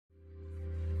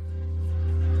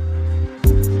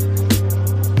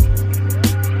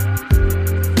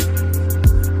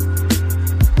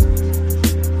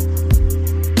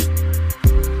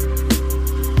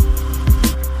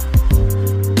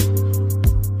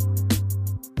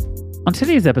On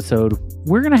today's episode,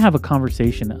 we're going to have a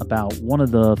conversation about one of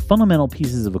the fundamental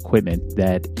pieces of equipment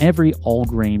that every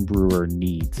all-grain brewer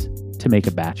needs to make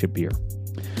a batch of beer.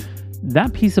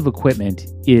 That piece of equipment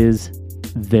is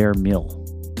their mill.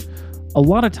 A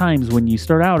lot of times when you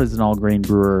start out as an all-grain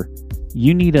brewer,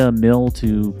 you need a mill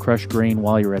to crush grain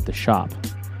while you're at the shop.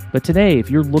 But today, if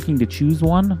you're looking to choose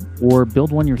one or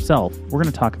build one yourself, we're going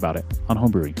to talk about it on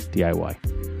Homebrewing DIY.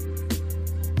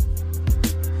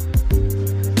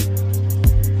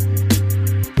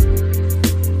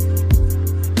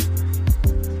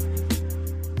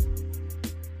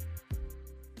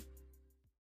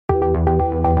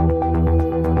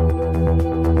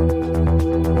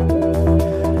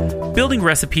 Building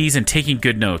recipes and taking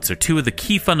good notes are two of the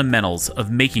key fundamentals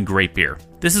of making great beer.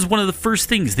 This is one of the first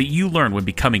things that you learn when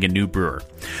becoming a new brewer.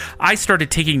 I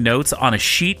started taking notes on a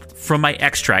sheet from my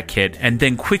extract kit and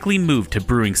then quickly moved to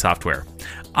brewing software.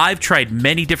 I've tried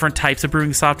many different types of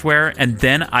brewing software and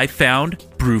then I found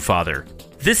Brewfather.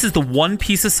 This is the one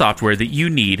piece of software that you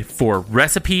need for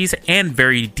recipes and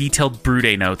very detailed brew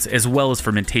day notes, as well as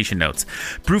fermentation notes.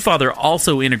 Brewfather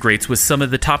also integrates with some of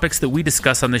the topics that we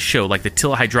discuss on this show, like the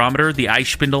Till Hydrometer, the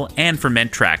Ice Spindle, and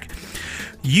FermentTrack.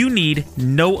 You need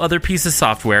no other piece of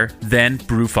software than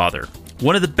Brewfather.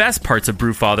 One of the best parts of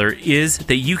Brewfather is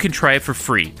that you can try it for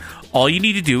free. All you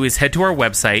need to do is head to our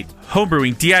website,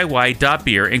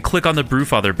 homebrewingdiy.beer, and click on the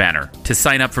Brewfather banner to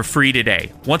sign up for free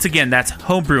today. Once again, that's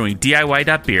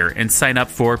homebrewingdiy.beer and sign up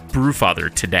for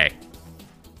Brewfather today.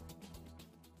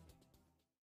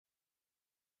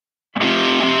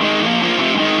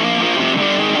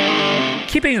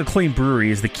 Keeping a clean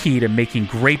brewery is the key to making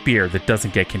great beer that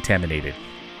doesn't get contaminated.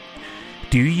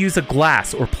 Do you use a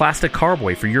glass or plastic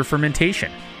carboy for your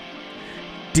fermentation?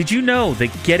 Did you know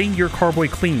that getting your carboy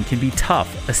clean can be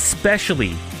tough,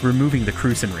 especially removing the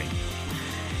crucian ring?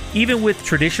 Even with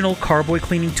traditional carboy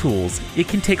cleaning tools, it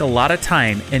can take a lot of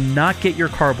time and not get your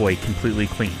carboy completely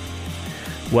clean.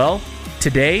 Well,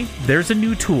 today there's a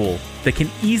new tool that can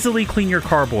easily clean your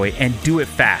carboy and do it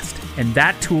fast, and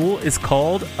that tool is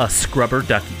called a Scrubber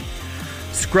Ducky.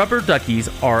 Scrubber Duckies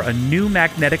are a new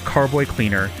magnetic carboy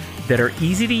cleaner that are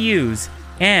easy to use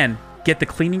and get the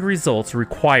cleaning results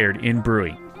required in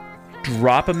brewing.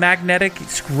 Drop a magnetic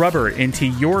scrubber into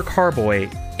your carboy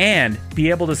and be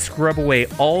able to scrub away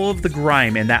all of the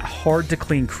grime and that hard to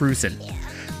clean crucian.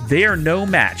 They are no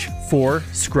match for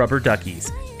Scrubber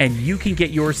Duckies, and you can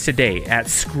get yours today at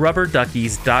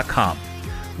scrubberduckies.com.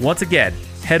 Once again,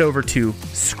 head over to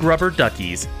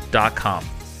scrubberduckies.com.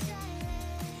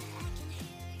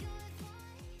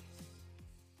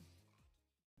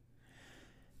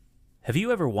 Have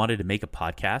you ever wanted to make a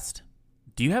podcast?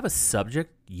 Do you have a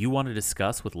subject you want to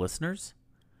discuss with listeners?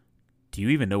 Do you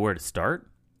even know where to start?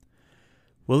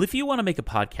 Well, if you want to make a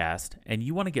podcast and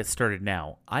you want to get started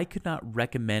now, I could not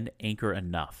recommend Anchor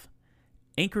enough.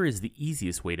 Anchor is the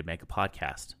easiest way to make a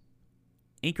podcast.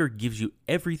 Anchor gives you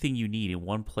everything you need in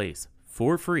one place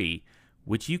for free,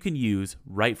 which you can use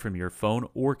right from your phone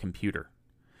or computer.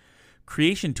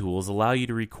 Creation tools allow you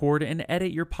to record and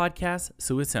edit your podcast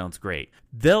so it sounds great.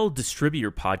 They'll distribute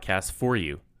your podcast for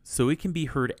you so it can be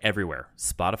heard everywhere: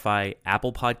 Spotify,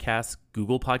 Apple Podcasts,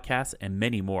 Google Podcasts, and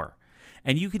many more.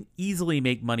 And you can easily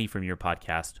make money from your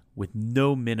podcast with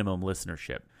no minimum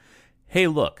listenership. Hey,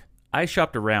 look, I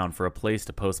shopped around for a place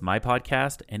to post my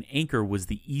podcast, and Anchor was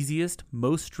the easiest,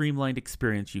 most streamlined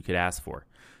experience you could ask for.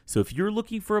 So if you're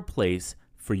looking for a place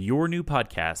for your new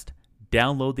podcast,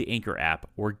 download the Anchor app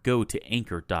or go to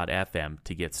anchor.fm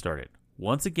to get started.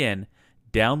 Once again,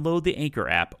 download the Anchor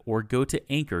app or go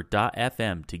to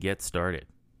anchor.fm to get started.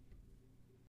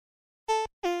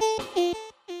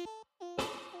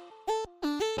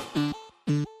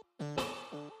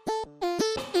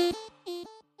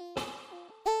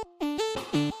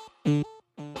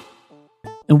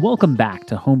 And welcome back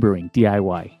to Homebrewing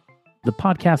DIY, the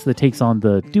podcast that takes on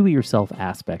the do-it-yourself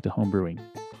aspect of homebrewing.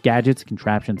 Gadgets,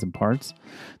 contraptions, and parts.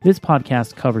 This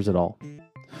podcast covers it all.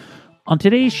 On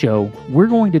today's show, we're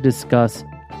going to discuss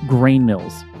grain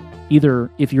mills.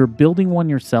 Either if you're building one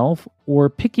yourself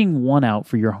or picking one out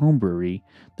for your home brewery,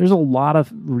 there's a lot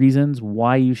of reasons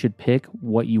why you should pick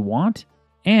what you want,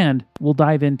 and we'll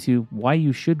dive into why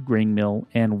you should grain mill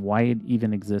and why it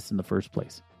even exists in the first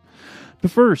place.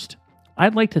 But first,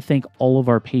 I'd like to thank all of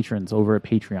our patrons over at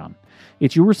Patreon.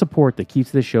 It's your support that keeps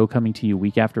this show coming to you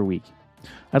week after week.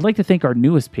 I'd like to thank our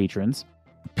newest patrons,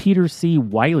 Peter C.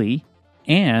 Wiley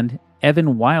and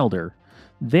Evan Wilder.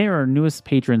 They are our newest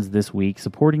patrons this week,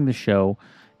 supporting the show,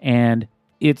 and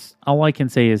it's all I can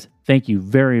say is thank you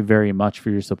very, very much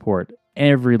for your support.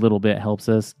 Every little bit helps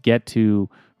us get to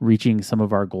reaching some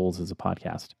of our goals as a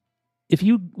podcast. If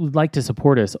you would like to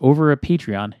support us over at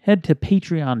Patreon, head to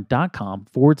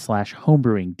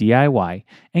patreon.com/homebrewing DIY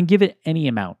and give it any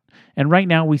amount. And right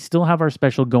now, we still have our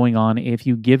special going on. If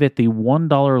you give it the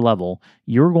 $1 level,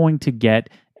 you're going to get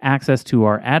access to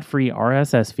our ad-free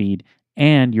RSS feed,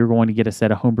 and you're going to get a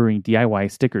set of Homebrewing DIY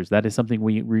stickers. That is something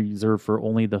we reserve for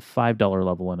only the $5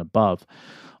 level and above.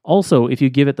 Also, if you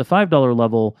give it the $5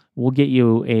 level, we'll get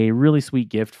you a really sweet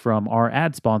gift from our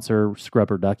ad sponsor,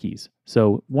 Scrubber Duckies.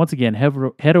 So once again,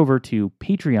 head over to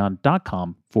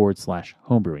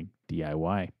patreon.com/homebrewing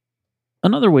DIY.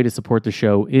 Another way to support the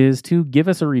show is to give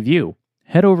us a review.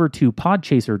 Head over to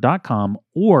podchaser.com,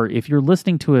 or if you're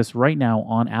listening to us right now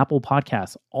on Apple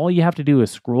Podcasts, all you have to do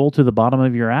is scroll to the bottom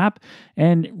of your app,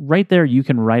 and right there you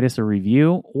can write us a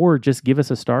review or just give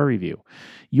us a star review.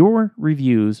 Your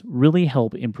reviews really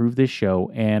help improve this show,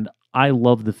 and I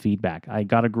love the feedback. I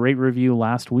got a great review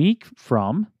last week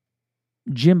from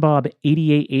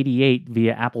JimBob8888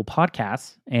 via Apple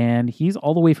Podcasts, and he's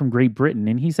all the way from Great Britain,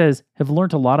 and he says, have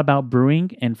learned a lot about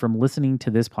brewing and from listening to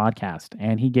this podcast,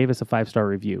 and he gave us a 5-star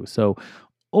review. So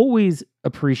always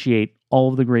appreciate all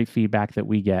of the great feedback that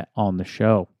we get on the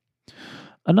show.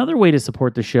 Another way to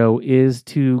support the show is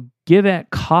to give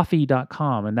at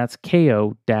ko-fi.com, and that's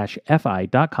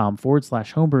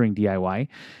ko-fi.com/homebrewing DIY.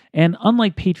 And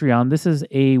unlike Patreon, this is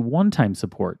a one-time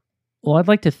support. Well, I'd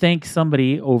like to thank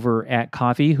somebody over at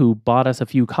Ko-fi who bought us a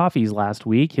few coffees last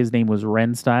week. His name was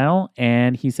Ren Style,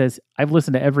 and he says, I've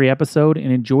listened to every episode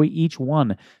and enjoy each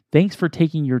one. Thanks for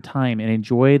taking your time and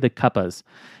enjoy the cuppas.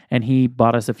 And he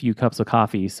bought us a few cups of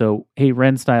coffee. So, hey,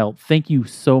 Ren Style, thank you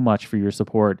so much for your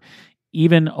support.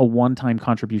 Even a one-time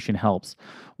contribution helps.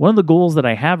 One of the goals that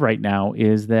I have right now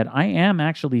is that I am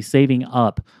actually saving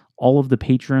up all of the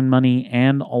Patreon money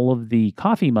and all of the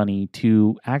coffee money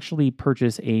to actually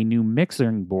purchase a new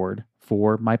mixing board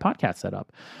for my podcast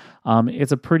setup.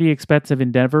 It's a pretty expensive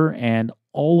endeavor, and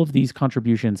all of these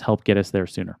contributions help get us there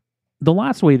sooner. The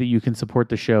last way that you can support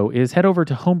the show is head over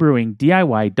to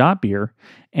homebrewingdiy.beer,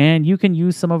 and you can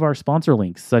use some of our sponsor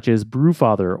links, such as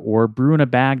Brewfather or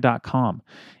brewinabag.com.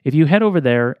 If you head over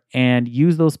there and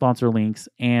use those sponsor links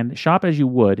and shop as you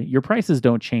would, your prices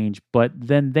don't change, but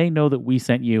then they know that we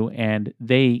sent you, and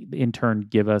they, in turn,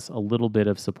 give us a little bit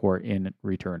of support in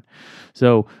return.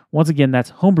 So, once again,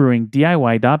 that's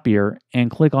homebrewingdiy.beer,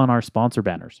 and click on our sponsor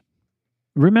banners.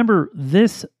 Remember,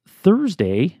 this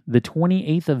Thursday, the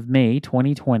 28th of May,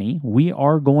 2020, we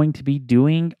are going to be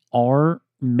doing our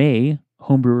May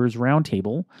Homebrewers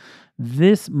Roundtable.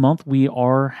 This month, we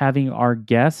are having our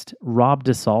guest, Rob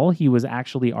DeSalle. He was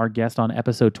actually our guest on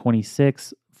episode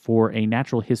 26 for A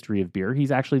Natural History of Beer.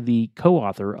 He's actually the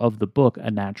co-author of the book,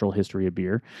 A Natural History of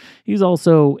Beer. He's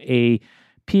also a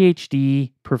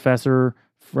PhD professor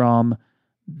from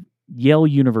Yale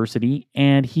University,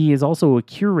 and he is also a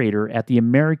curator at the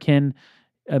American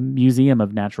Museum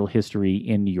of Natural History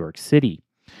in New York City.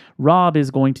 Rob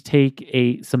is going to take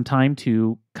some time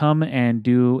to come and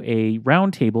do a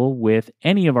roundtable with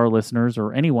any of our listeners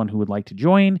or anyone who would like to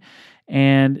join.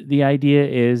 And the idea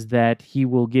is that he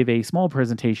will give a small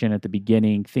presentation at the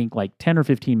beginning, think like 10 or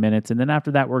 15 minutes. And then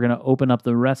after that, we're going to open up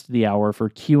the rest of the hour for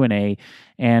Q&A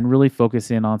and really focus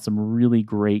in on some really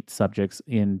great subjects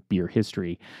in beer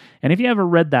history. And if you ever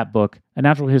read that book, A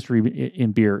Natural History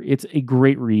in Beer, it's a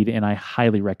great read and I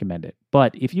highly recommend it.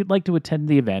 But if you'd like to attend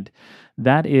the event,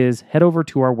 that is head over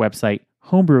to our website,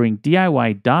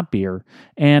 homebrewingdiy.beer,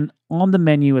 and on the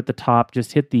menu at the top,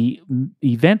 just hit the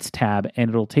events tab and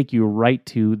it'll take you right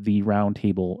to the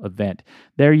roundtable event.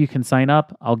 There you can sign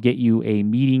up. I'll get you a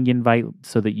meeting invite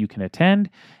so that you can attend,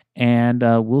 and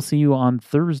we'll see you on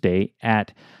Thursday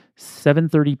at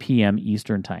 7:30 p.m.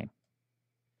 Eastern Time.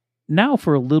 Now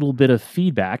for a little bit of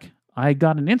feedback. I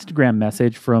got an Instagram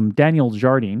message from Daniel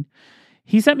Jardine.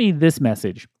 He sent me this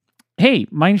message. Hey,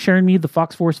 mind sharing me the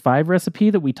Fox Force 5 recipe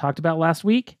that we talked about last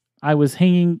week? I was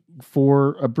hanging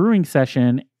for a brewing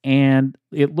session and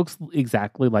it looks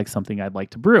exactly like something I'd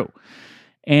like to brew.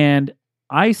 And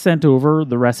I sent over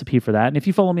the recipe for that. And if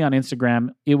you follow me on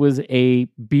Instagram, it was a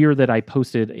beer that I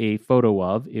posted a photo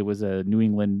of. It was a New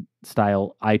England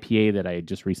style IPA that I had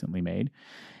just recently made.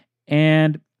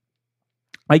 And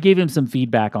I gave him some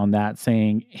feedback on that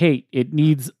saying, hey, it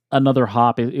needs another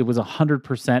hop. It was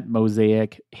 100%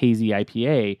 Mosaic hazy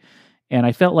IPA. And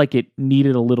I felt like it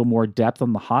needed a little more depth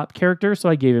on the hop character. So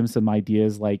I gave him some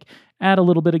ideas like add a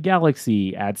little bit of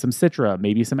Galaxy, add some Citra,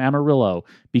 maybe some Amarillo,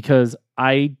 because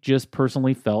I just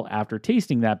personally felt after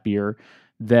tasting that beer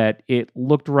that it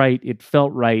looked right, it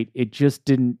felt right, it just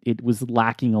didn't, it was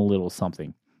lacking a little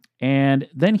something. And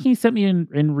then he sent me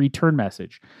in return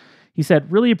message. He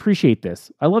said, "Really appreciate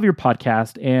this. I love your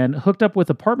podcast and hooked up with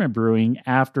Apartment Brewing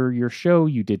after your show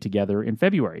you did together in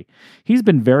February. He's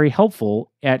been very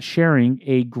helpful at sharing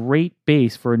a great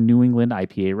base for a New England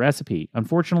IPA recipe.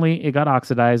 Unfortunately, it got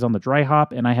oxidized on the dry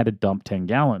hop and I had to dump 10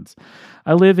 gallons.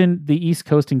 I live in the East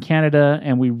Coast in Canada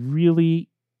and we really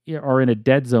are in a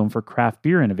dead zone for craft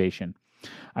beer innovation.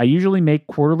 I usually make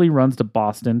quarterly runs to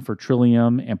Boston for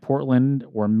Trillium and Portland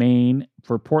or Maine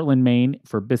for Portland, Maine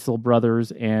for Bissell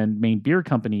Brothers and Maine Beer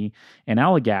Company and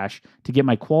Allagash to get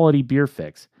my quality beer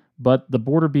fix. But the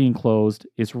border being closed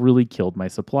has really killed my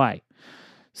supply."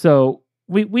 So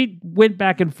we went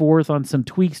back and forth on some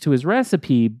tweaks to his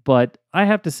recipe, but I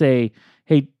have to say,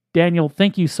 hey, Daniel,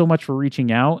 thank you so much for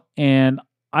reaching out. And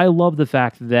I love the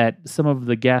fact that some of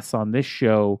the guests on this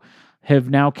show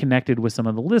have now connected with some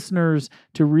of the listeners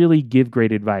to really give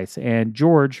great advice. And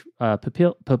George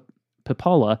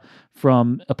Papala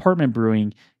from Apartment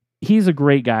Brewing, he's a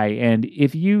great guy. And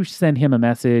if you send him a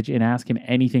message and ask him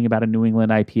anything about a New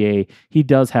England IPA, he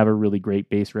does have a really great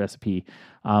base recipe.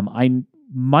 I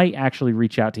might actually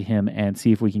reach out to him and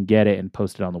see if we can get it and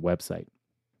post it on the website.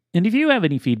 And if you have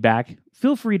any feedback,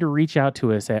 feel free to reach out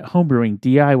to us at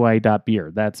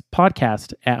homebrewingdiy.beer. That's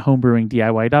podcast at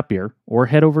homebrewingdiy.beer, or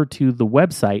head over to the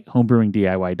website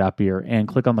homebrewingdiy.beer and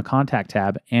click on the contact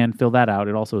tab and fill that out.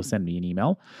 It also send me an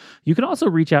email. You can also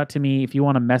reach out to me if you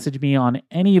want to message me on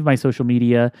any of my social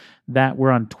media. That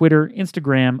we're on Twitter,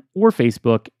 Instagram, or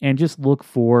Facebook, and just look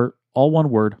for all one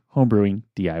word, Homebrewing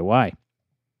DIY.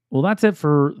 Well, that's it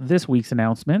for this week's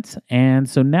announcements. And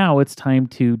so now it's time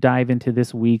to dive into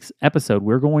this week's episode.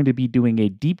 We're going to be doing a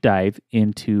deep dive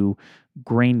into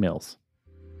grain mills.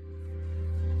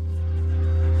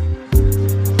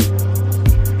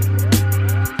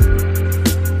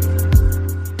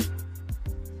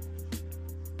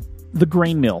 The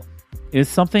grain mill is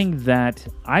something that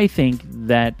I think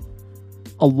that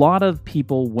a lot of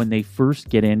people, when they first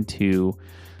get into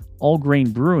all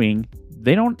grain brewing,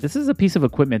 this is a piece of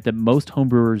equipment that most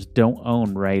homebrewers don't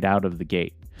own right out of the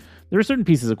gate. There are certain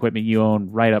pieces of equipment you own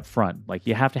right up front. Like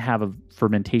you have to have a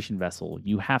fermentation vessel.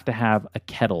 You have to have a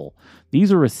kettle.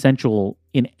 These are essential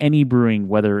in any brewing,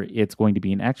 whether it's going to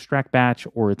be an extract batch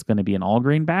or it's going to be an all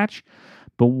grain batch.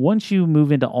 But once you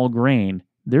move into all grain,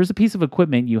 there's a piece of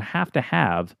equipment you have to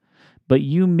have, but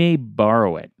you may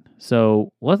borrow it.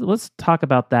 So let's talk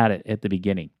about that at the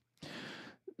beginning.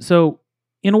 So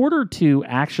in order to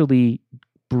actually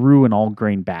brew an all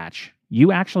grain batch,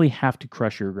 you actually have to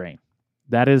crush your grain.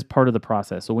 That is part of the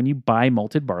process. So when you buy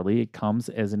malted barley, it comes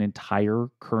as an entire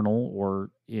kernel, or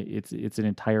it's an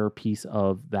entire piece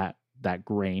of that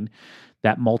grain,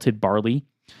 that malted barley.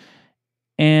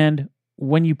 And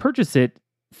when you purchase it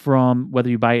from, whether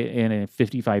you buy it in a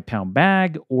 55-pound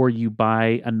bag or you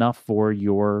buy enough for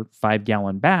your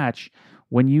 5-gallon batch,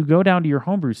 when you go down to your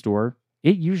homebrew store,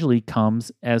 it usually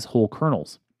comes as whole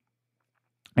kernels.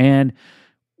 And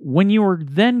when you are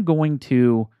then going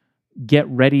to get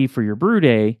ready for your brew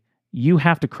day, you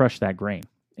have to crush that grain.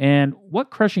 And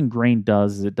what crushing grain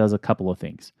does is it does a couple of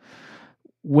things.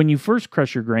 When you first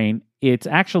crush your grain, it's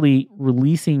actually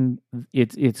releasing,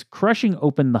 it's crushing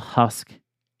open the husk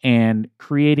and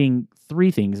creating three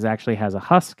things. It actually has a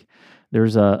husk,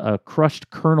 there's a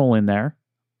crushed kernel in there,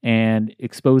 and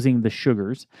exposing the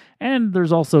sugars. And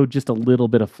there's also just a little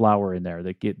bit of flour in there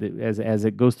that as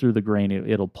it goes through the grain,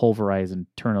 it'll pulverize and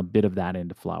turn a bit of that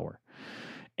into flour.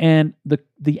 And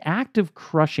the act of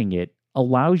crushing it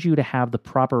allows you to have the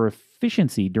proper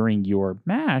efficiency during your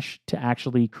mash to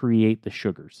actually create the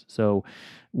sugars. So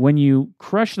when you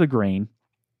crush the grain,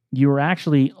 you're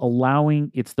actually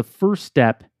it's the first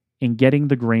step in getting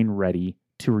the grain ready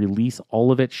to release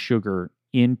all of its sugar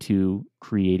into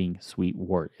creating sweet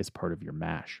wort as part of your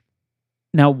mash.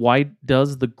 Now, why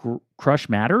does the crush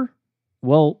matter?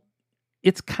 Well,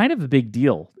 it's kind of a big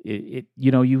deal.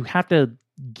 You have to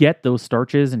get those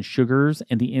starches and sugars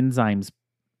and the enzymes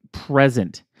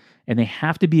present, and they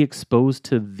have to be exposed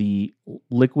to the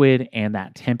liquid and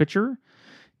that temperature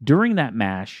during that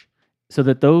mash so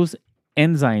that those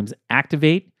enzymes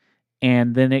activate,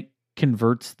 and then it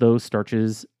converts those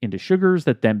starches into sugars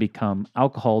that then become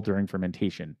alcohol during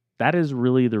fermentation. That is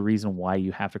really the reason why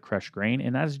you have to crush grain,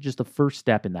 and that is just the first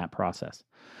step in that process.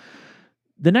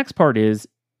 The next part is,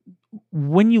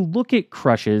 when you look at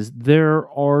crushes, there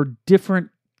are different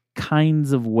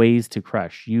kinds of ways to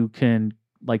crush. You can,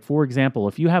 like, for example,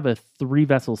 if you have a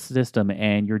 3-vessel system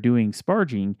and you're doing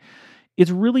sparging, it's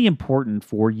really important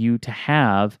for you to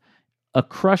have a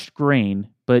crushed grain,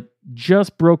 but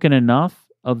just broken enough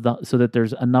so that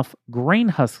there's enough grain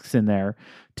husks in there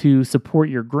to support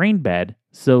your grain bed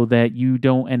so that you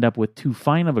don't end up with too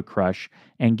fine of a crush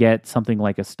and get something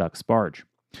like a stuck sparge.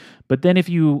 But then if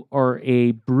you are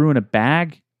a brew in a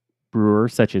bag brewer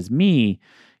such as me,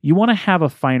 you want to have a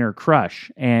finer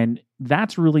crush. And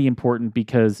that's really important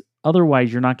because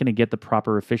otherwise you're not going to get the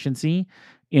proper efficiency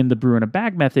in the brew in a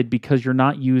bag method because you're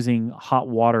not using hot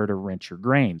water to rinse your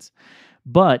grains.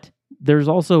 But there's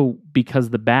also, because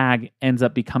the bag ends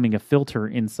up becoming a filter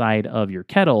inside of your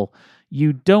kettle,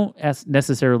 you don't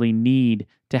necessarily need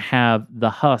to have the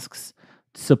husks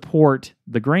support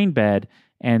the grain bed.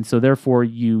 And so therefore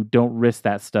you don't risk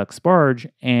that stuck sparge.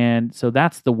 And so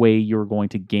that's the way you're going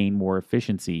to gain more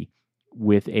efficiency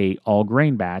with a all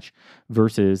grain batch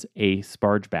versus a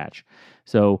sparge batch.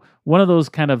 So one of those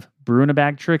kind of brew in a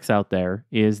bag tricks out there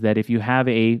is that if you have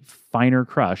a finer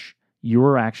crush,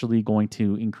 you're actually going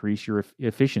to increase your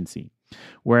efficiency.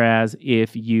 Whereas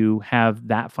if you have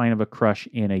that fine of a crush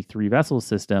in a 3-vessel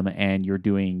system and you're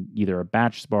doing either a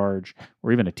batch sparge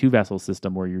or even a 2-vessel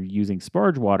system where you're using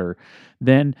sparge water,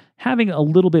 then having a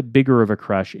little bit bigger of a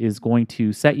crush is going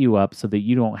to set you up so that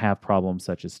you don't have problems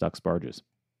such as stuck sparges.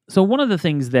 So one of the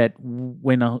things that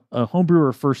when a home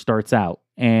brewer first starts out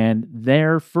and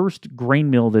their first grain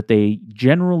mill that they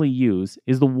generally use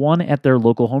is the one at their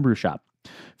local homebrew shop.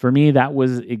 For me, that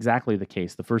was exactly the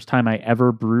case. The first time I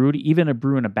ever brewed, even a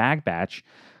brew in a bag batch,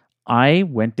 I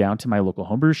went down to my local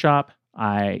homebrew shop.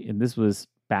 And this was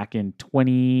back in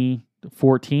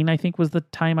 2014, I think was the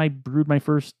time I brewed my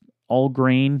first all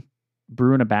grain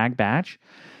brew in a bag batch.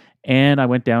 And I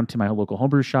went down to my local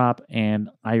homebrew shop, and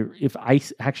I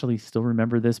actually still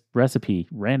remember this recipe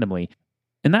randomly.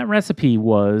 And that recipe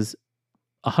was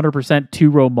 100%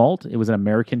 2-row malt. It was an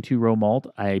American 2-row malt.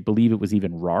 I believe it was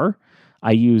even raw.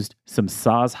 I used some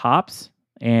Saaz hops,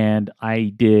 and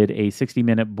I did a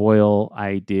 60-minute boil.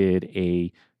 I did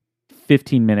a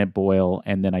 15-minute boil,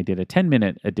 and then I did a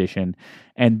 10-minute addition.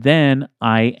 And then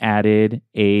I added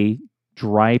a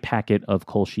dry packet of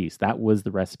Kolsch's. That was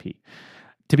the recipe.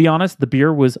 To be honest, the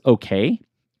beer was okay.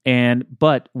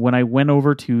 But when I went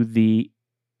over to the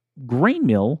grain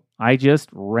mill, I just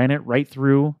ran it right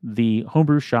through the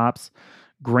homebrew shop's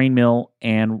grain mill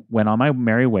and went on my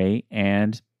merry way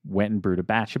and went and brewed a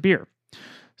batch of beer.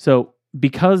 So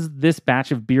because this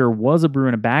batch of beer was a brew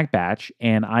in a bag batch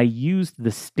and I used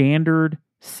the standard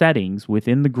settings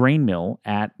within the grain mill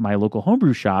at my local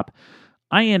homebrew shop,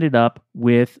 I ended up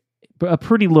with a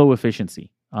pretty low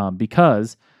efficiency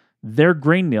because their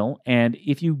grain mill, and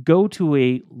if you go to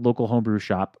a local homebrew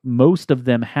shop, most of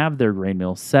them have their grain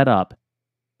mill set up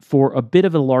for a bit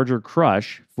of a larger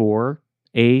crush for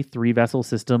a 3-vessel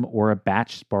system or a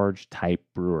batch sparge type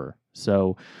brewer.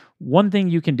 So one thing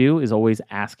you can do is always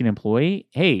ask an employee,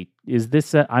 hey, is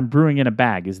this I'm brewing in a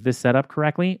bag. Is this set up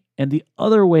correctly? And the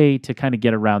other way to kind of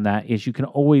get around that is you can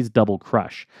always double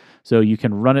crush. So you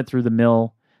can run it through the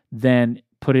mill, then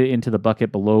put it into the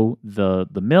bucket below the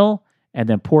mill, and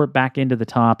then pour it back into the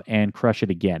top and crush it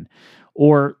again.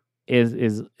 Or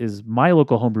is my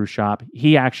local homebrew shop,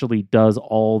 he actually does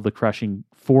all the crushing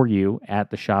for you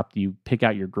at the shop. You pick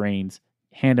out your grains,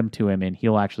 hand them to him, and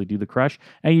he'll actually do the crush.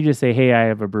 And you just say, hey, I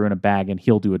have a brew in a bag, and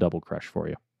he'll do a double crush for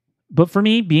you. But for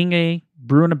me, being a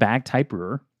brew in a bag type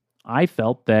brewer, I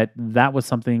felt that was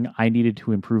something I needed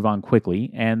to improve on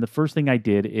quickly. And the first thing I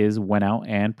did is went out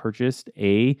and purchased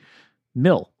a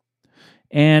mill.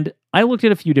 And I looked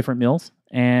at a few different mills,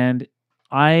 and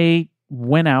I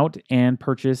went out and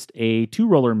purchased a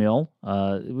 2-roller mill.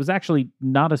 It was actually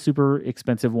not a super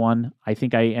expensive one. I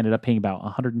think I ended up paying about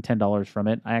 $110 from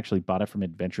it. I actually bought it from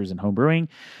Adventures in Homebrewing.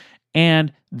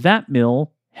 And that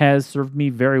mill has served me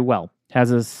very well. It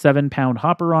has a 7-pound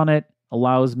hopper on it,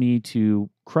 allows me to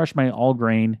crush my all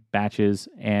grain batches,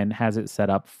 and has it set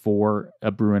up for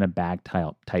a brew in a bag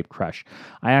type crush.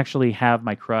 I actually have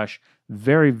my crush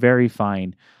very, very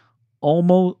fine.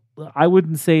 Almost, I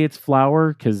wouldn't say it's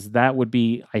flour because that would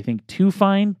be, I think, too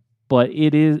fine, but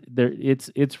it is there.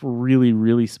 It's really,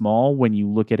 really small when you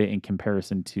look at it in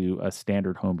comparison to a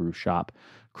standard homebrew shop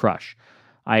crush.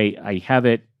 I have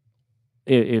it.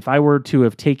 If I were to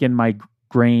have taken my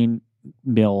grain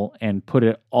mill and put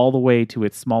it all the way to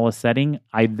its smallest setting,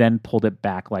 I then pulled it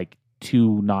back like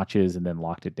 2 notches and then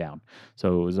locked it down.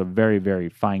 So it was a very, very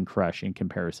fine crush in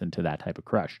comparison to that type of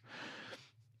crush.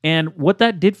 And what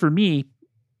that did for me,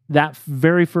 that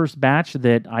very first batch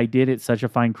that I did at such a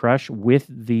fine crush with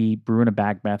the brew in a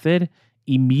bag method,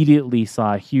 immediately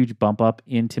saw a huge bump up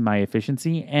into my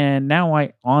efficiency. And now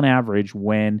on average,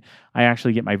 when I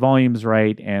actually get my volumes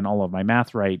right and all of my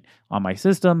math right on my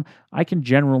system, I can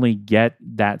generally get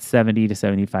that 70 to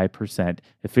 75%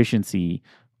 efficiency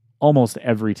almost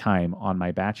every time on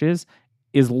my batches,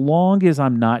 as long as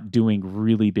I'm not doing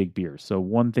really big beers. So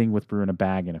one thing with brew in a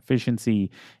bag and efficiency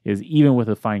is even with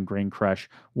a fine grain crush,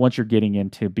 once you're getting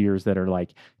into beers that are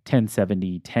like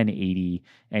 1070, 1080,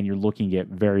 and you're looking at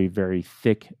very, very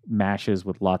thick mashes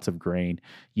with lots of grain,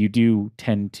 you do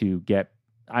tend to get,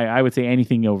 I would say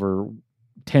anything over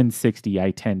 1060,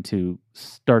 I tend to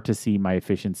start to see my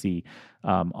efficiency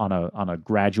on a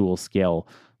gradual scale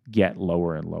get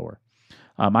lower and lower.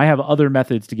 I have other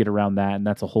methods to get around that, and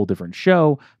that's a whole different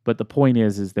show. But the point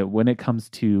is that when it comes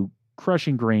to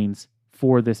crushing grains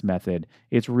for this method,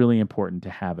 it's really important to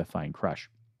have a fine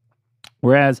crush.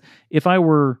 Whereas if I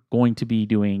were going to be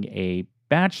doing a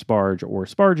batch sparge or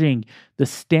sparging, the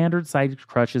standard size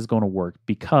crush is going to work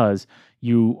because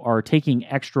you are taking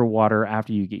extra water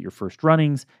after you get your first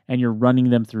runnings and you're running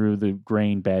them through the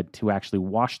grain bed to actually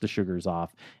wash the sugars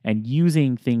off and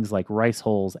using things like rice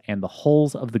hulls and the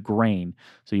hulls of the grain.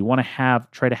 So you want to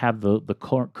try to have the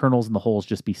kernels and the hulls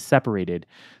just be separated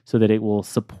so that it will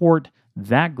support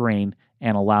that grain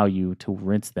and allow you to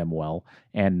rinse them well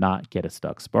and not get a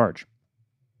stuck sparge.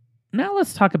 Now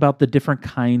let's talk about the different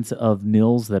kinds of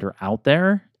mills that are out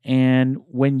there. And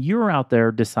when you're out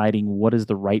there deciding what is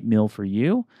the right mill for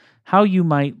you, how you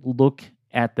might look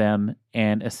at them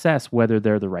and assess whether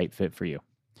they're the right fit for you.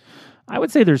 I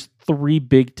would say there's 3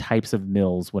 big types of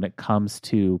mills when it comes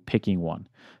to picking one.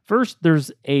 First,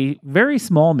 there's a very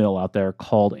small mill out there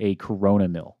called a Corona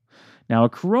mill. Now, a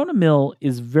Corona mill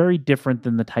is very different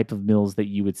than the type of mills that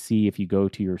you would see if you go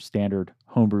to your standard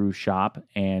homebrew shop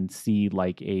and see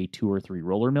like a 2 or 3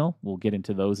 roller mill. We'll get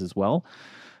into those as well.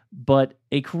 But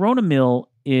a Corona mill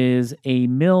is a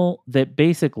mill that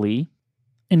basically,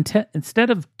 instead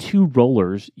of 2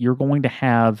 rollers, you're going to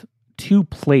have 2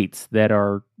 plates that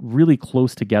are really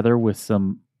close together with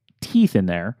some teeth in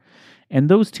there. And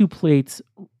those 2 plates,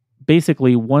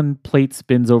 basically one plate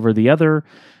spins over the other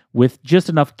with just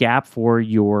enough gap for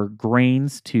your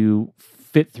grains to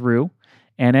fit through.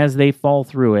 And as they fall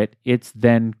through it, it's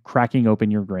then cracking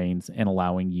open your grains and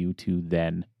allowing you to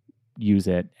then use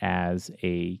it as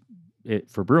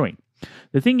for brewing.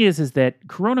 The thing is that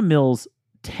Corona mills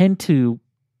tend to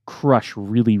crush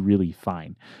really, really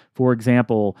fine. For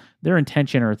example, their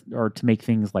intention are to make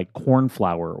things like corn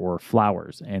flour or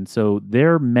flours. And so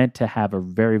they're meant to have a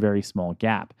very, very small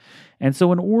gap. And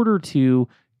so in order to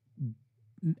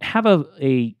have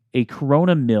a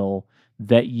Corona mill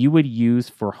that you would use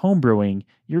for home brewing,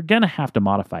 you're going to have to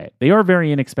modify it. They are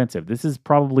very inexpensive. This is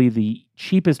probably the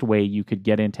cheapest way you could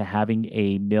get into having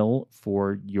a mill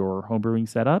for your home brewing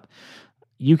setup.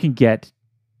 You can get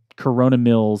Corona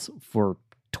mills for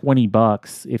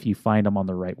 $20 if you find them on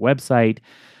the right website.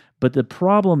 But the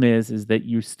problem is that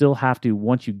you still have to,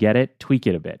 once you get it, tweak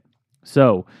it a bit.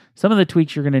 So some of the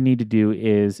tweaks you're going to need to do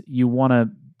is you want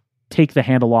to take the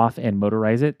handle off and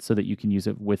motorize it so that you can use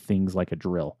it with things like a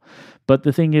drill. But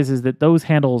the thing is that those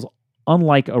handles,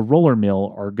 unlike a roller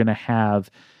mill, are going to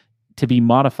have to be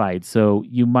modified. So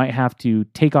you might have to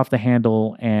take off the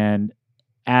handle and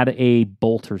add a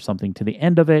bolt or something to the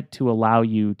end of it to allow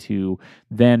you to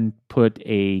then put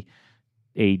a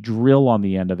drill on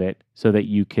the end of it so that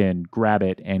you can grab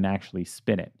it and actually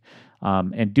spin it.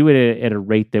 And do it at a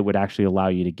rate that would actually allow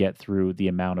you to get through the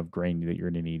amount of grain that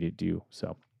you're going to need to do.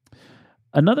 So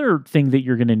another thing that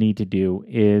you're going to need to do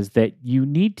is that you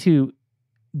need to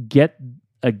get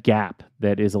a gap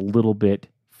that is a little bit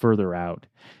further out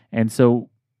and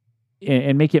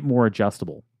make it more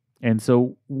adjustable. And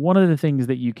so one of the things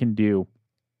that you can do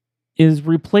is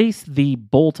replace the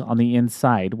bolt on the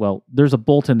inside. Well, there's a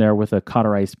bolt in there with a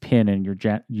cauterized pin in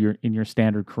your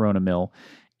standard Corona mill.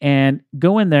 And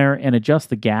go in there and adjust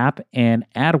the gap and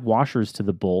add washers to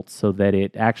the bolt so that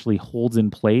it actually holds in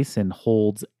place and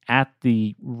holds at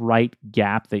the right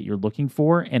gap that you're looking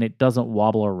for, and it doesn't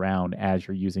wobble around as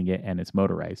you're using it and it's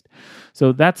motorized.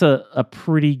 So that's a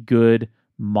pretty good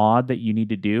mod that you need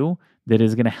to do that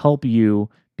is going to help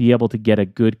you be able to get a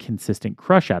good consistent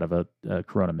crush out of a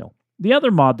Corona mill. The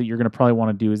other mod that you're going to probably want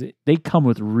to do is they come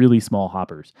with really small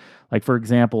hoppers. Like, for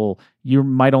example, you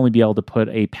might only be able to put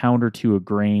a pound or 2 of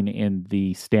grain in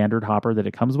the standard hopper that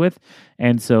it comes with.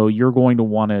 And so you're going to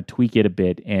want to tweak it a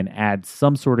bit and add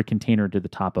some sort of container to the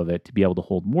top of it to be able to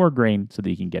hold more grain so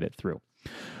that you can get it through. A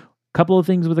couple of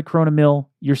things with a Corona mill,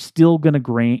 you're still going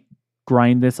to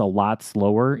grind this a lot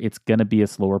slower. It's going to be a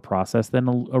slower process than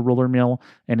a roller mill,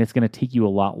 and it's going to take you a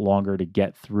lot longer to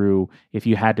get through. If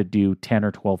you had to do 10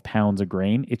 or 12 pounds of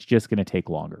grain, it's just going to take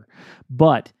longer.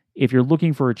 But if you're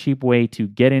looking for a cheap way to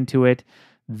get into it,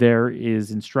 There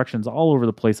is instructions all over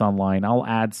the place online. I'll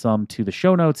add some to the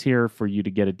show notes here for you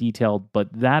to get a detailed, but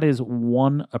that is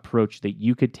one approach that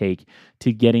you could take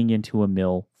to getting into a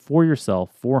mill for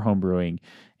yourself, for homebrewing,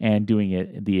 and doing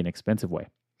it the inexpensive way.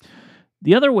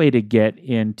 The other way to get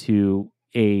into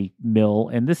a mill,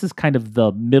 and this is kind of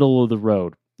the middle of the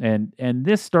road, and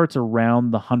this starts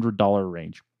around the $100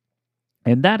 range,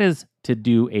 and that is to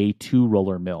do a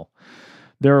 2-roller mill.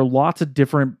 There are lots of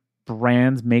different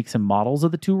brands, makes, and models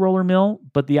of the 2-roller mill,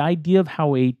 but the idea of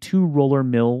how a 2-roller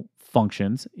mill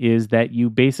functions is that you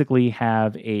basically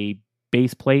have a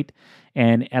base plate,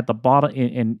 and at the bottom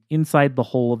and inside the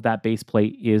hole of that base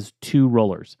plate is 2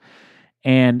 rollers.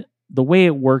 And the way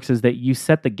it works is that you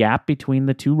set the gap between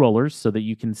the 2 rollers so that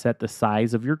you can set the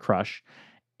size of your crush.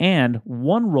 And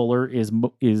one roller is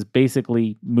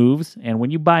basically moves. And when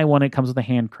you buy one, it comes with a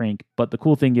hand crank. But the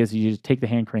cool thing is you just take the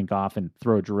hand crank off and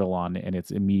throw a drill on, and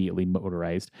it's immediately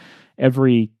motorized.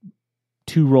 Every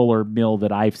 2-roller mill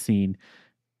that I've seen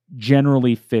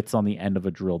generally fits on the end of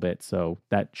a drill bit, so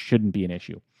that shouldn't be an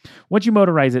issue. Once you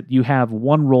motorize it, you have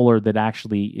one roller that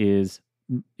actually is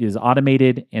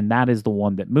automated, and that is the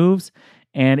one that moves.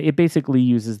 And it basically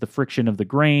uses the friction of the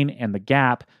grain and the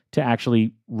gap to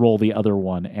actually roll the other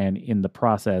one. And in the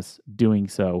process, doing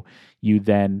so, you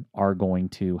then are going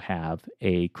to have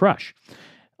a crush.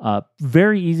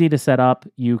 Very easy to set up.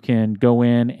 You can go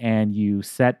in and you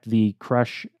set the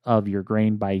crush of your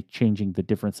grain by changing the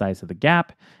different size of the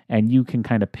gap. And you can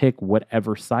kind of pick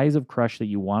whatever size of crush that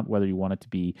you want, whether you want it to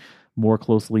be more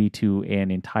closely to an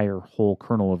entire whole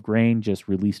kernel of grain just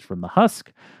released from the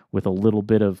husk with a little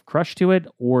bit of crush to it,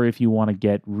 or if you want to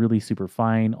get really super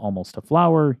fine, almost to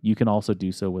flour, you can also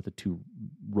do so with a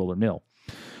 2-roller mill.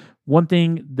 One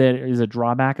thing that is a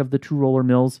drawback of the 2-roller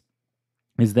mills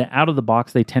is that out of the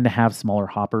box, they tend to have smaller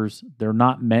hoppers. They're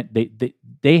not meant,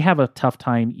 they have a tough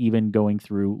time even going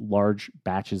through large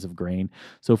batches of grain.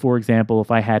 So for example,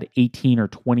 if I had 18 or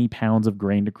 20 pounds of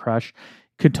grain to crush,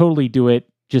 could totally do it,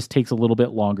 just takes a little bit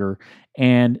longer.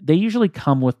 And they usually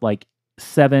come with like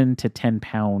 7 to 10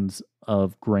 pounds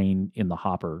of grain in the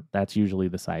hopper. That's usually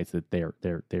the size that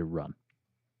they run.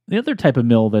 The other type of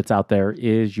mill that's out there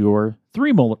is your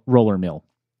 3-roller mill.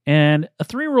 And a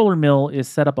 3-roller mill is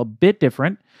set up a bit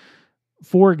different.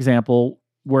 For example,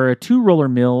 where a 2-roller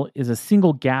mill is a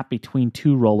single gap between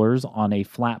 2 rollers on a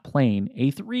flat plane,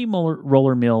 a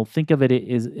 3-roller mill, think of it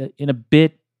as in a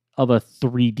bit of a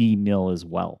 3D mill as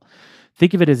well.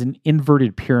 Think of it as an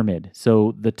inverted pyramid.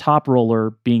 So the top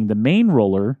roller, being the main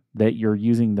roller that you're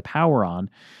using the power on,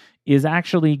 is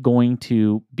actually going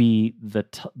to be the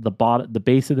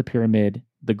base of the pyramid.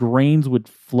 The grains would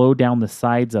flow down the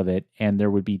sides of it, and there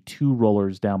would be 2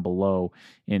 rollers down below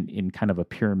in kind of a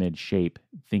pyramid shape.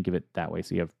 Think of it that way.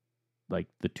 So you have like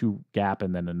the 2 gap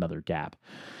and then another gap.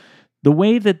 The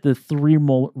way that the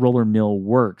 3-roller mill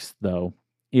works, though,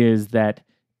 is that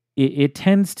it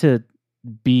tends to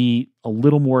be a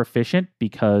little more efficient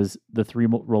because the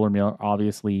 3-roller mill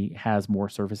obviously has more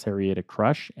surface area to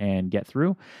crush and get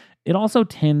through. It also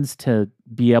tends to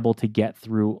be able to get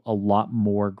through a lot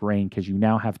more grain because you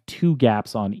now have 2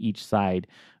 gaps on each side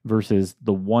versus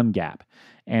the 1 gap.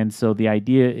 And so the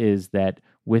idea is that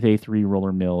with a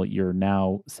 3-roller mill, you're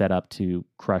now set up to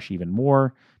crush even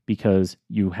more because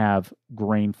you have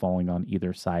grain falling on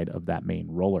either side of that main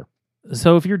roller.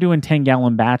 So if you're doing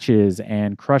 10-gallon batches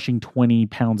and crushing 20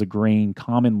 pounds of grain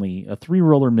commonly, a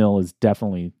 3-roller mill is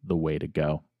definitely the way to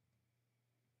go.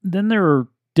 Then there are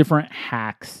different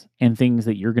hacks and things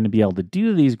that you're going to be able to do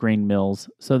to these grain mills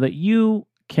so that you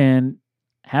can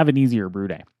have an easier brew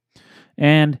day.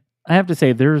 And I have to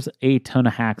say, there's a ton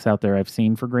of hacks out there I've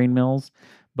seen for grain mills,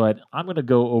 but I'm going to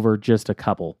go over just a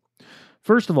couple.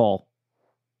 First of all,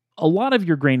 a lot of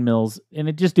your grain mills, and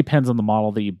it just depends on the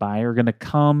model that you buy, are going to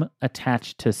come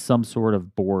attached to some sort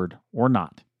of board or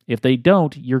not. If they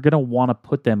don't, you're going to want to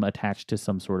put them attached to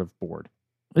some sort of board.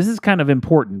 This is kind of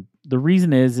important. The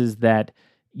reason is that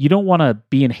you don't want to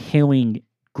be inhaling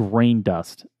grain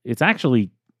dust. It's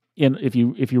actually, if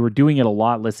you were doing it a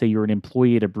lot, let's say you're an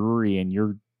employee at a brewery and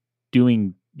you're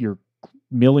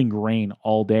milling grain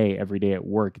all day, every day at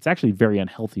work, it's actually very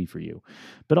unhealthy for you.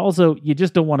 But also, you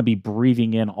just don't want to be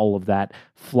breathing in all of that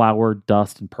flour,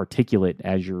 dust, and particulate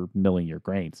as you're milling your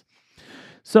grains.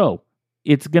 So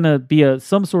it's going to be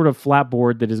some sort of flat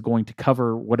board that is going to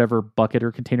cover whatever bucket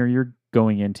or container you're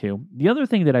going into. The other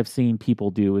thing that I've seen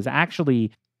people do is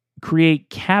actually create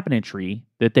cabinetry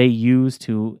that they use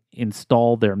to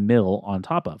install their mill on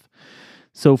top of.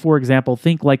 So, for example,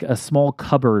 think like a small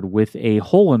cupboard with a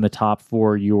hole in the top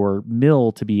for your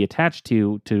mill to be attached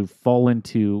to fall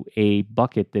into a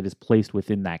bucket that is placed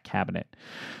within that cabinet.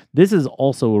 This is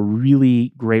also a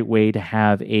really great way to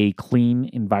have a clean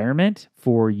environment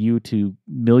for you to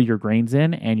mill your grains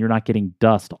in, and you're not getting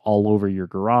dust all over your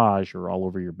garage or all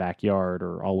over your backyard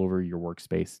or all over your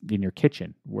workspace in your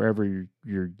kitchen, wherever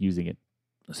you're using it.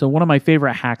 So one of my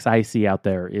favorite hacks I see out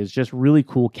there is just really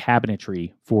cool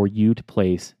cabinetry for you to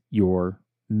place your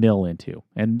mill into.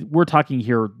 And we're talking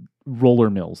here roller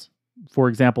mills. For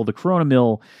example, the Corona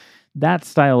mill, that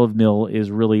style of mill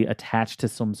is really attached to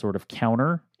some sort of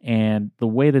counter. And the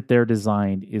way that they're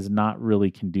designed is not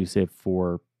really conducive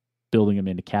for building them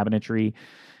into cabinetry.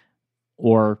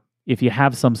 Or if you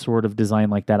have some sort of design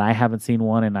like that, I haven't seen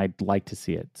one and I'd like to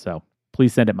see it. So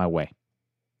please send it my way.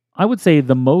 I would say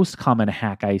the most common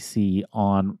hack I see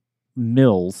on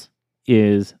mills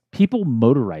is people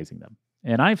motorizing them.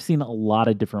 And I've seen a lot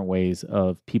of different ways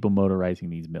of people motorizing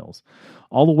these mills,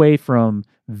 all the way from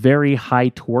very high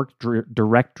torque,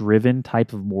 direct driven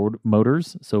type of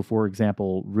motors. So, for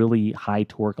example, really high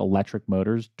torque electric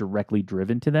motors directly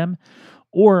driven to them.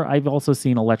 Or I've also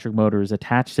seen electric motors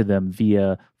attached to them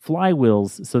via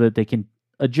flywheels so that they can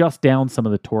adjust down some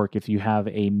of the torque if you have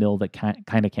a mill that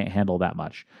kind of can't handle that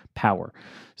much power.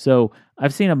 So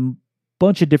I've seen a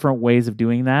bunch of different ways of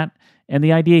doing that. And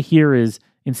the idea here is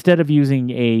instead of using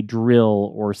a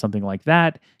drill or something like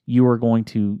that, you are going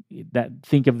to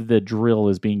think of the drill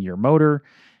as being your motor.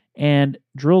 And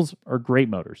drills are great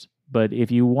motors. But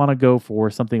if you want to go for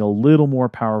something a little more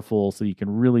powerful so you can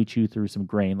really chew through some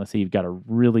grain, let's say you've got a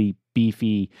really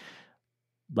beefy,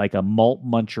 like a malt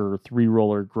muncher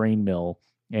 3-roller grain mill,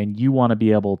 and you want to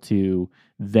be able to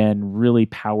then really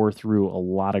power through a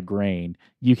lot of grain,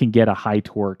 you can get a high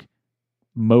torque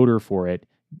motor for it,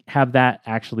 have that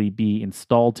actually be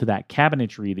installed to that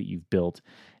cabinetry that you've built,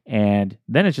 and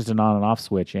then it's just an on and off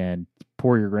switch and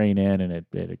pour your grain in and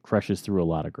it crushes through a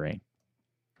lot of grain.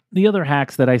 The other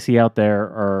hacks that I see out there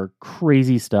are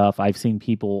crazy stuff. I've seen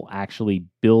people actually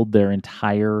build their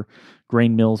entire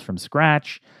grain mills from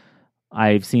scratch.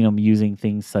 I've seen them using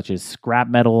things such as scrap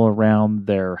metal around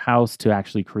their house to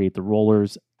actually create the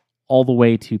rollers, all the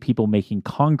way to people making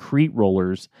concrete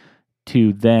rollers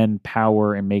to then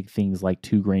power and make things like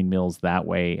 2-grain mills that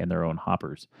way and their own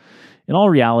hoppers. In all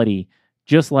reality,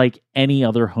 just like any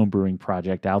other homebrewing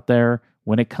project out there,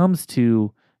 when it comes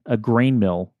to a grain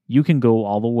mill, you can go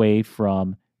all the way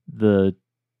from the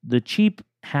cheap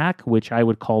hack, which I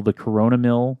would call the Corona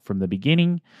mill from the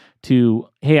beginning, to,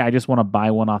 hey, I just want to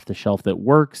buy one off the shelf that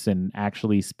works and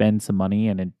actually spend some money,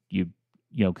 and you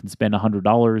can spend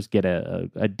 $100, get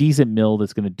a decent mill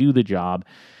that's going to do the job,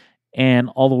 and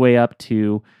all the way up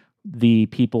to the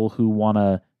people who want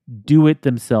to do it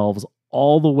themselves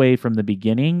all the way from the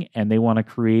beginning, and they want to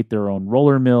create their own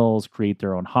roller mills, create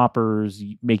their own hoppers,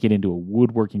 make it into a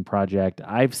woodworking project.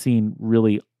 I've seen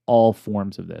really all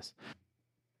forms of this.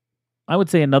 I would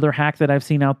say another hack that I've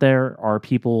seen out there are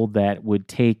people that would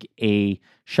take a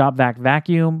shop vac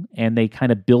vacuum and they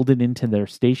kind of build it into their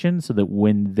station so that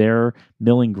when they're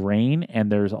milling grain and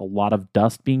there's a lot of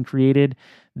dust being created,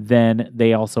 then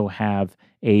they also have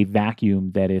a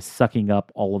vacuum that is sucking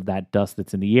up all of that dust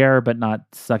that's in the air, but not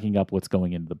sucking up what's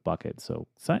going into the bucket. So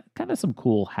kind of some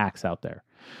cool hacks out there.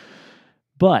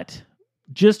 But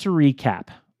just to recap,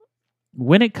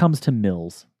 when it comes to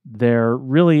mills, there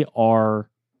really are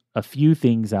a few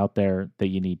things out there that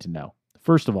you need to know.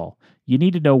 First of all, you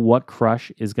need to know what crush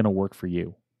is going to work for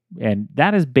you. And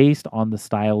that is based on the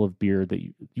style of beer that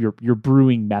your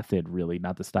brewing method, really,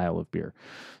 not the style of beer.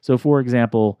 So, for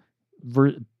example,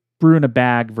 brew in a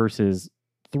bag versus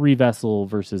 3-vessel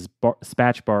versus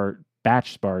batch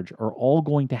sparge are all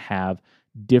going to have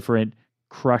different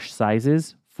crush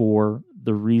sizes for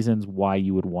the reasons why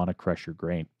you would want to crush your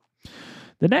grain.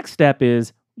 The next step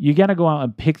is you got to go out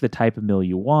and pick the type of mill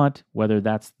you want, whether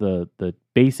that's the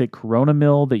basic Corona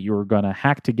mill that you're going to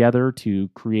hack together to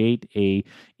create a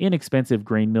inexpensive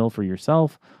grain mill for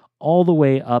yourself, all the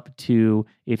way up to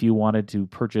if you wanted to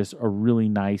purchase a really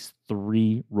nice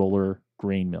 3-roller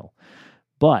grain mill.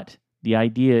 But the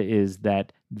idea is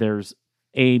that there's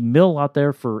a mill out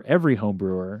there for every home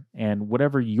brewer, and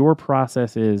whatever your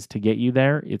process is to get you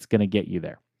there, it's going to get you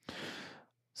there.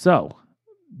 So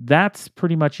that's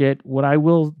pretty much it. What I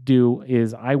will do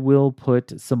is I will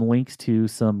put some links to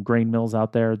some grain mills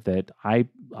out there that I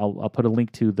I'll put a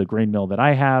link to the grain mill that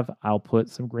I have. I'll put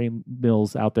some grain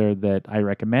mills out there that I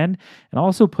recommend, and I'll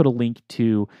also put a link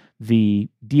to the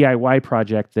DIY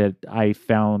project that I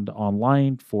found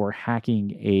online for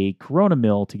hacking a Corona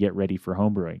mill to get ready for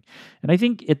homebrewing. And I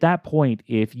think at that point,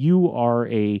 if you are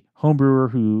a homebrewer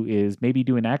who is maybe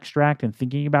doing extract and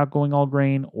thinking about going all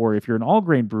grain, or if you're an all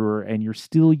grain brewer and you're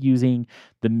still using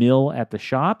the mill at the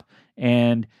shop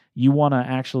and you want to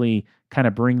actually kind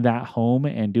of bring that home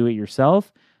and do it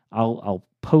yourself, I'll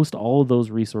post all of those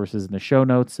resources in the show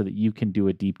notes so that you can do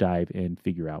a deep dive and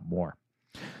figure out more.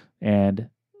 And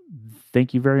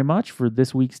thank you very much for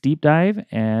this week's deep dive,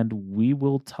 and we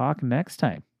will talk next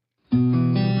time.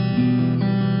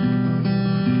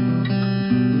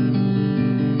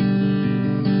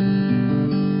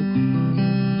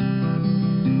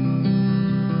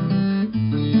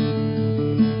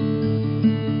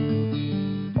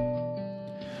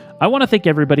 I want to thank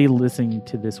everybody listening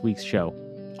to this week's show.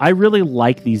 I really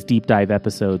like these deep dive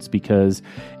episodes because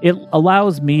it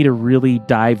allows me to really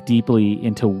dive deeply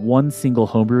into one single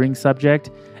homebrewing subject.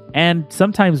 And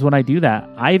sometimes when I do that,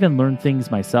 I even learn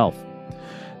things myself.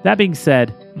 That being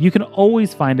said, you can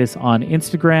always find us on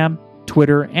Instagram,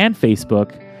 Twitter, and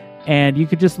Facebook. And you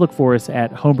could just look for us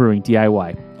at Homebrewing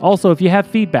DIY. Also, if you have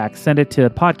feedback, send it to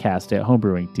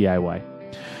podcast@homebrewingdiy.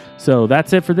 So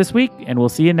that's it for this week, and we'll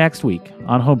see you next week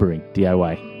on Homebrewing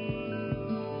DIY.